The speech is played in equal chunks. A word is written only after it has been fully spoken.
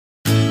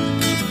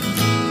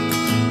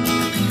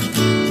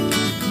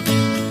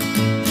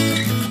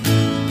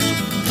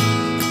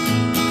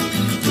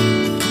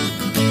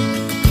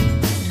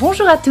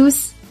à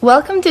tous!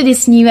 Welcome to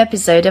this new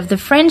episode of the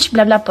French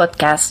Blabla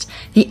podcast,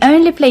 the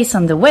only place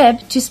on the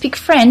web to speak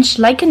French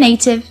like a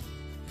native.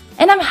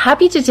 And I'm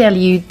happy to tell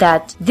you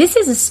that this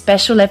is a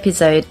special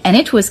episode and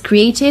it was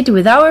created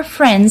with our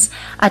friends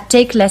at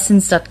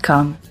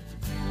takelessons.com.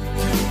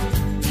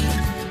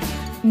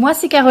 Moi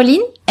c'est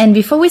Caroline, and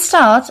before we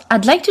start,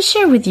 I'd like to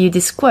share with you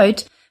this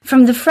quote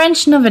from the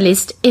French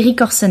novelist Éric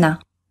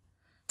Orsenna.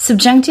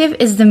 Subjunctive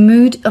is the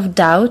mood of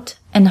doubt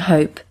and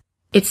hope.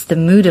 It's the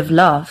mood of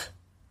love.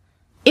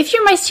 If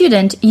you're my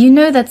student, you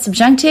know that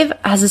subjunctive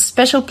has a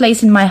special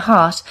place in my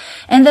heart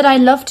and that I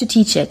love to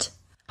teach it.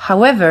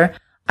 However,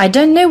 I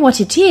don't know what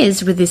it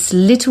is with this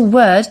little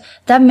word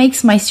that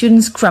makes my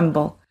students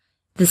crumble.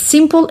 The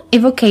simple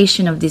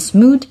evocation of this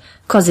mood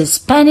causes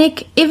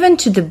panic even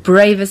to the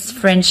bravest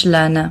French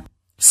learner.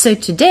 So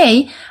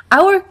today,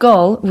 our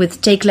goal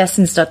with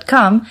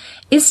takelessons.com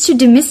is to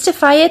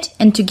demystify it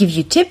and to give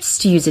you tips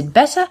to use it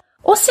better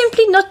or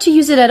simply not to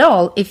use it at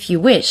all if you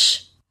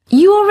wish.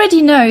 You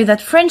already know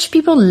that French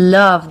people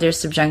love their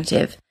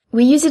subjunctive.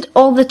 We use it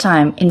all the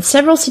time in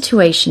several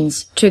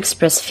situations to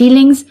express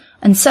feelings,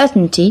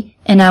 uncertainty,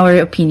 and our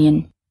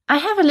opinion. I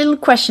have a little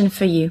question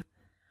for you.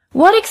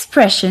 What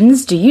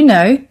expressions do you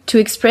know to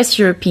express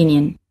your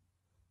opinion?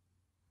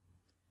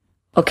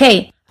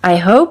 Okay, I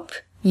hope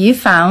you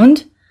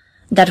found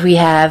that we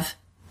have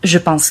je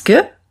pense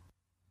que,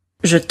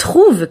 je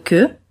trouve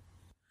que,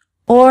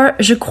 or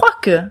je crois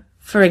que,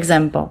 for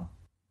example.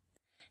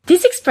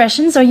 These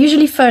expressions are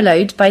usually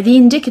followed by the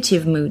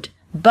indicative mood,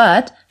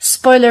 but,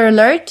 spoiler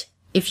alert,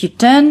 if you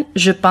turn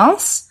je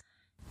pense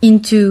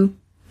into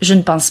je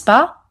ne pense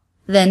pas,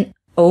 then,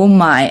 oh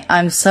my,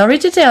 I'm sorry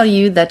to tell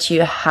you that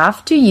you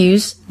have to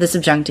use the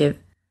subjunctive.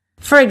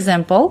 For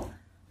example,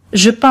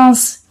 je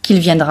pense qu'il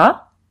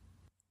viendra,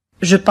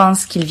 je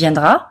pense qu'il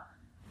viendra,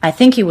 I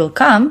think he will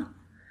come,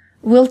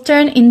 will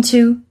turn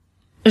into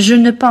je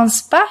ne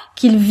pense pas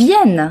qu'il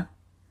vienne.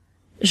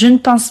 Je ne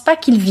pense pas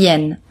qu'il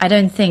vienne. I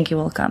don't think he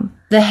will come.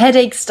 The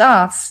headache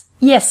starts.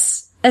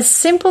 Yes, a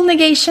simple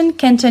negation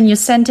can turn your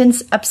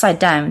sentence upside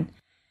down.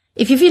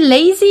 If you feel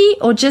lazy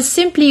or just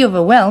simply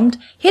overwhelmed,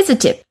 here's a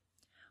tip.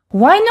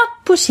 Why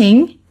not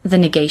putting the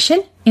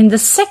negation in the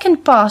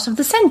second part of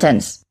the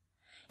sentence?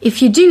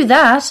 If you do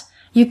that,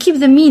 you keep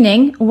the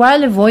meaning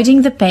while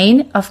avoiding the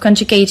pain of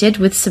conjugated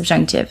with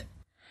subjunctive.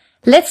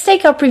 Let's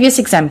take our previous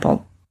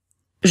example.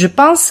 Je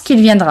pense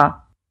qu'il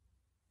viendra.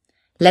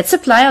 Let's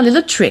apply a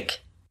little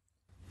trick.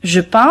 Je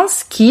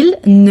pense qu'il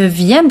ne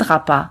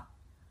viendra pas.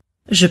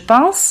 Je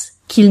pense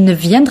qu'il ne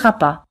viendra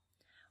pas.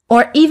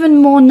 Or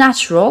even more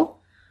natural,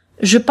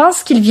 je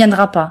pense qu'il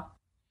viendra pas.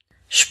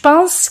 Je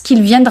pense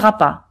qu'il viendra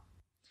pas.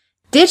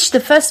 Ditch the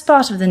first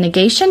part of the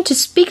negation to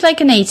speak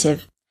like a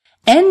native.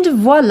 And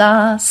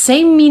voila,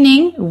 same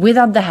meaning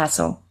without the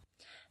hassle.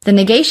 The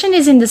negation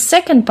is in the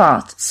second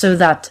part so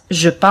that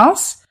je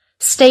pense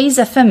stays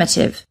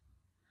affirmative.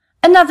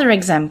 Another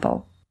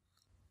example.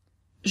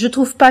 Je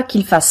trouve pas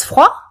qu'il fasse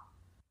froid.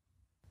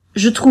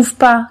 Je trouve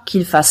pas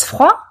qu'il fasse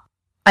froid.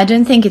 I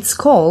don't think it's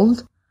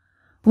cold.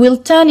 Will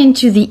turn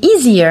into the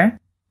easier.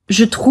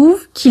 Je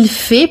trouve qu'il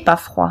fait pas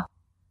froid.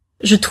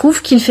 Je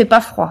trouve qu'il fait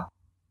pas froid.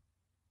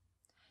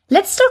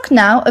 Let's talk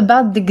now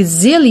about the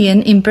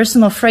gazillion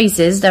impersonal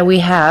phrases that we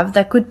have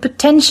that could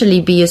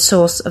potentially be a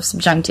source of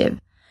subjunctive.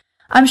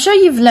 I'm sure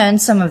you've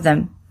learned some of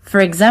them.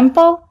 For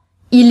example,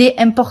 il est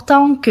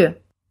important que.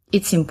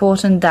 It's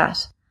important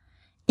that.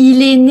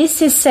 Il est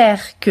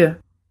nécessaire que.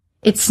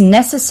 It's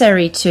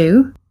necessary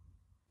to.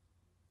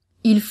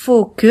 Il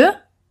faut que.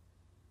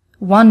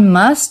 One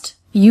must.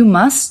 You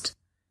must.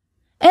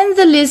 And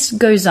the list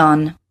goes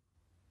on.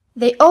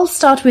 They all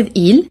start with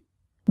il,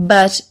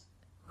 but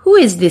who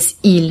is this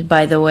il,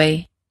 by the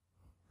way?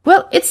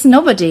 Well, it's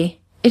nobody.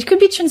 It could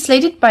be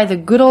translated by the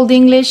good old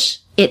English,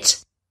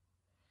 it.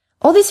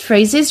 All these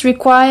phrases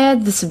require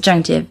the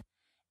subjunctive,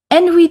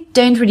 and we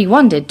don't really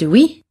want it, do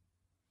we?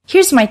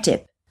 Here's my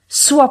tip.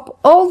 Swap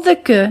all the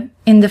que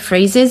in the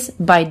phrases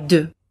by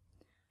de.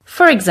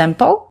 For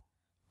example,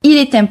 il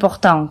est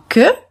important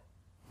que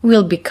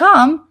will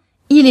become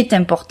il est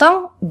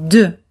important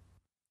de.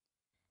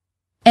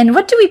 And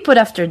what do we put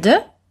after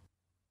de?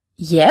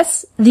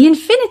 Yes, the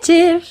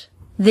infinitive,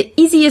 the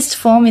easiest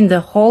form in the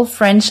whole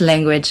French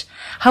language.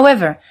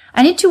 However,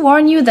 I need to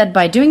warn you that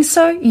by doing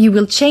so, you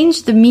will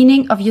change the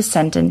meaning of your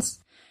sentence.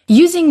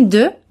 Using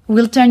de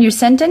will turn your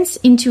sentence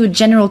into a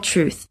general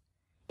truth.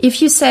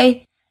 If you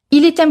say,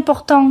 il est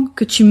important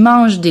que tu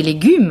manges des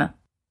légumes,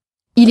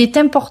 il est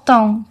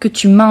important que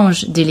tu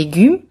manges des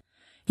légumes,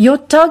 you're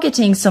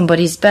targeting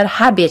somebody's bad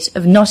habit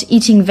of not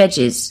eating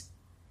veggies.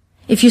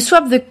 If you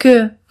swap the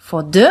que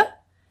for de,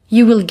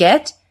 you will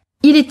get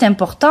il est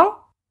important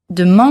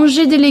de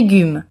manger des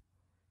légumes.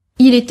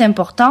 Il est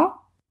important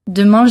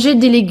de manger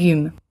des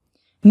légumes.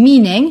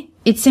 Meaning,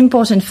 it's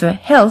important for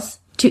health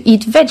to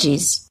eat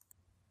veggies.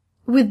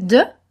 With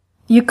de,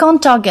 you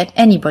can't target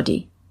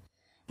anybody.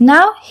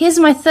 Now, here's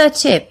my third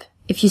tip,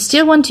 if you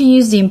still want to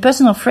use the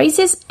impersonal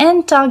phrases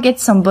and target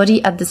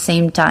somebody at the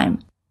same time.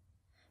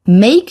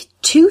 Make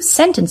two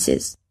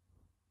sentences.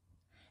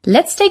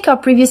 Let's take our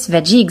previous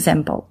veggie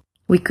example.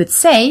 We could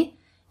say,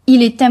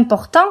 il est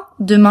important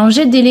de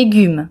manger des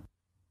légumes.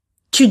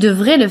 Tu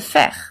devrais le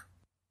faire.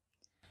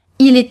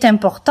 Il est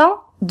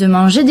important de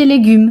manger des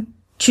légumes.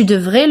 Tu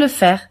devrais le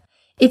faire.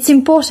 It's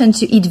important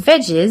to eat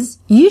veggies.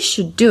 You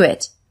should do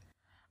it.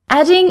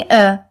 Adding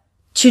a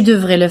tu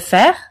devrais le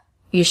faire,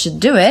 you should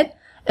do it,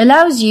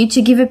 allows you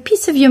to give a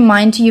piece of your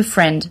mind to your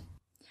friend.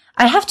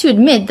 I have to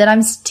admit that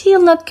I'm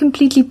still not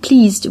completely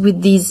pleased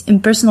with these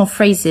impersonal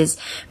phrases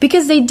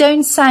because they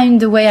don't sound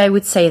the way I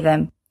would say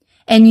them.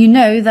 And you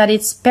know that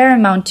it's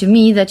paramount to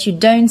me that you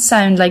don't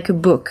sound like a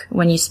book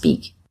when you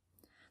speak.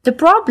 The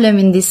problem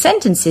in these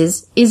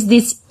sentences is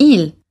this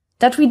il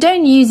that we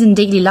don't use in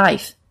daily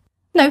life.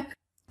 Nope,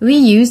 we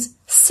use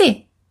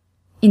c'est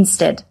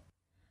instead.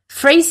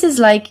 Phrases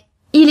like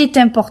il est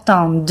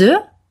important de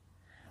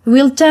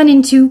will turn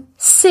into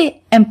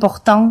c'est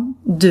important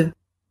de.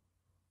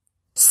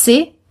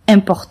 C'est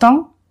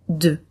important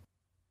de.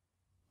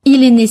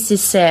 Il est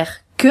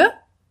nécessaire que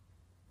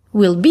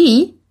will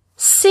be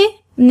c'est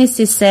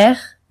nécessaire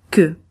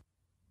que.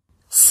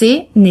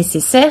 C'est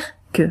nécessaire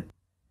que.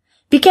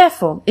 Be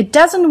careful, it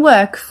doesn't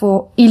work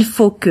for il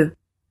faut que.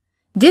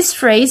 This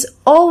phrase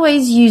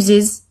always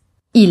uses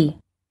il.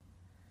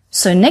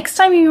 So next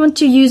time you want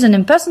to use an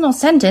impersonal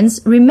sentence,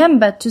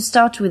 remember to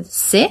start with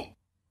c'est,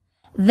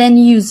 then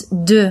use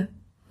de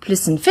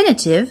plus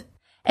infinitive,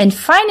 and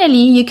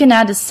finally you can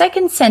add a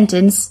second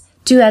sentence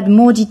to add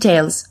more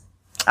details.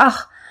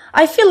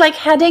 I feel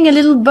like adding a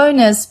little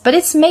bonus, but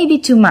it's maybe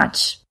too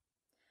much.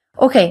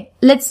 Okay,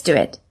 let's do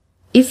it.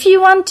 If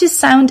you want to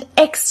sound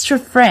extra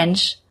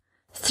French,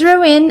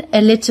 throw in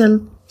a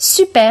little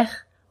super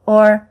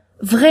or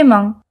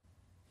vraiment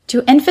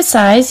to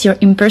emphasize your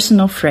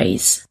impersonal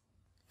phrase.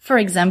 For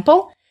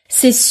example,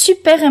 c'est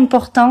super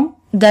important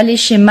d'aller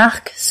chez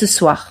Marc ce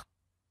soir.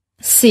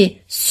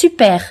 C'est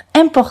super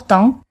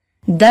important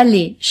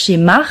d'aller chez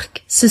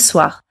Marc ce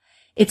soir.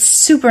 It's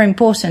super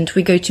important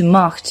we go to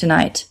Marc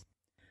tonight.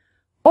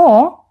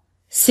 Or,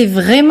 c'est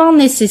vraiment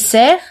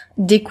nécessaire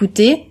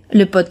d'écouter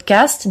le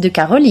podcast de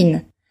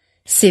Caroline.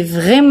 C'est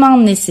vraiment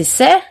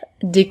nécessaire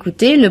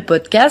d'écouter le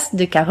podcast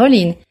de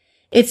Caroline.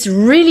 It's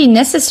really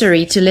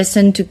necessary to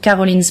listen to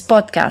Caroline's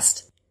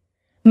podcast.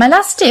 My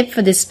last tip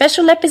for this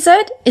special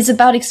episode is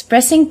about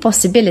expressing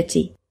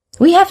possibility.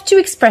 We have two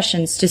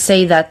expressions to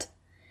say that.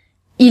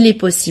 Il est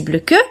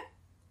possible que,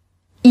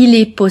 il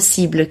est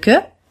possible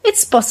que,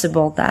 it's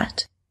possible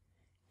that.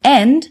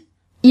 And,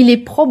 il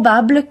est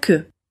probable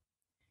que.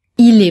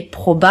 Il est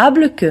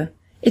probable que,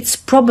 it's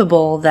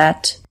probable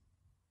that.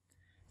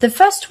 The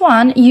first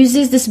one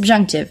uses the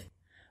subjunctive,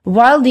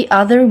 while the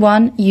other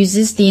one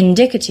uses the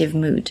indicative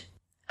mood.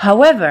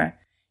 However,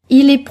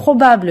 il est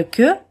probable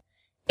que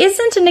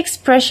isn't an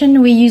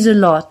expression we use a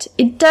lot.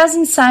 It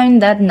doesn't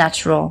sound that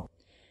natural.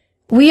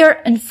 We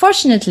are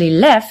unfortunately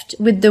left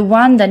with the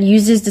one that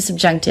uses the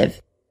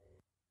subjunctive.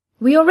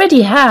 We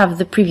already have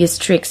the previous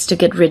tricks to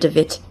get rid of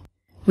it.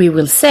 We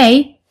will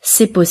say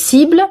c'est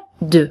possible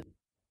de.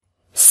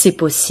 C'est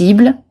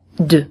possible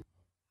de.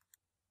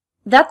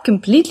 That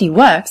completely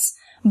works,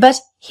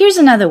 but here's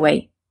another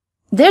way.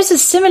 There's a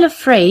similar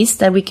phrase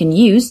that we can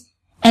use,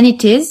 and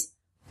it is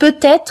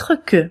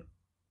peut-être que.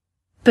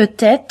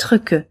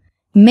 Peut-être que.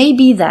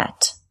 Maybe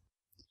that.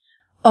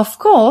 Of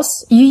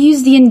course, you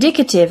use the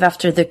indicative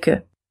after the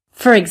que.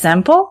 For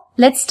example,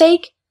 let's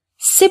take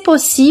c'est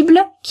possible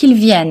qu'il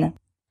vienne.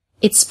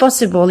 It's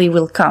possible he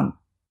will come.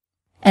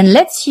 And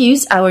let's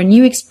use our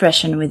new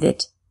expression with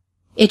it.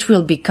 It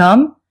will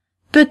become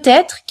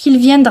peut-être qu'il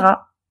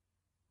viendra.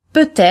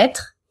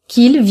 Peut-être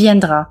qu'il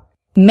viendra.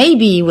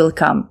 Maybe he will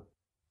come.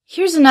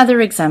 Here's another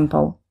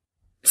example.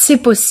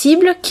 C'est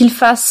possible qu'il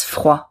fasse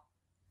froid.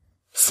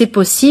 C'est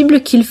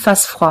possible qu'il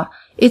fasse froid.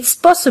 It's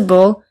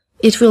possible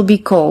it will be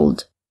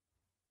cold.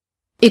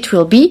 It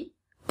will be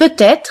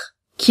peut-être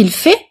qu'il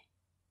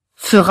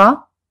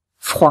fera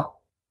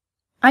froid.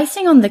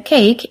 Icing on the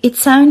cake, it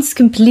sounds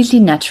completely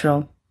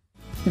natural.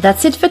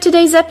 That's it for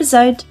today's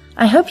episode.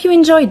 I hope you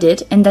enjoyed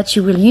it and that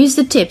you will use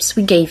the tips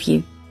we gave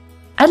you.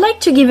 I'd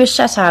like to give a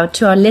shout out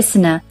to our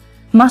listener,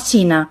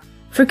 Martina,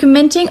 for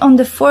commenting on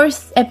the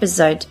 4th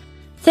episode.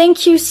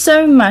 Thank you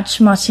so much,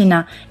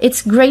 Martina.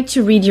 It's great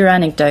to read your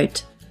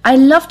anecdote. I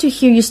love to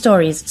hear your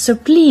stories, so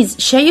please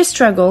share your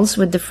struggles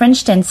with the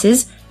French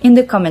tenses in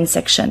the comment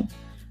section.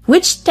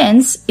 Which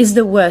tense is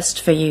the worst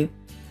for you?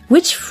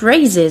 Which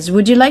phrases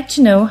would you like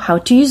to know how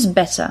to use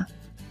better?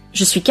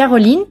 Je suis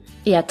Caroline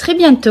et à très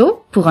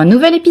bientôt pour un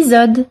nouvel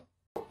épisode.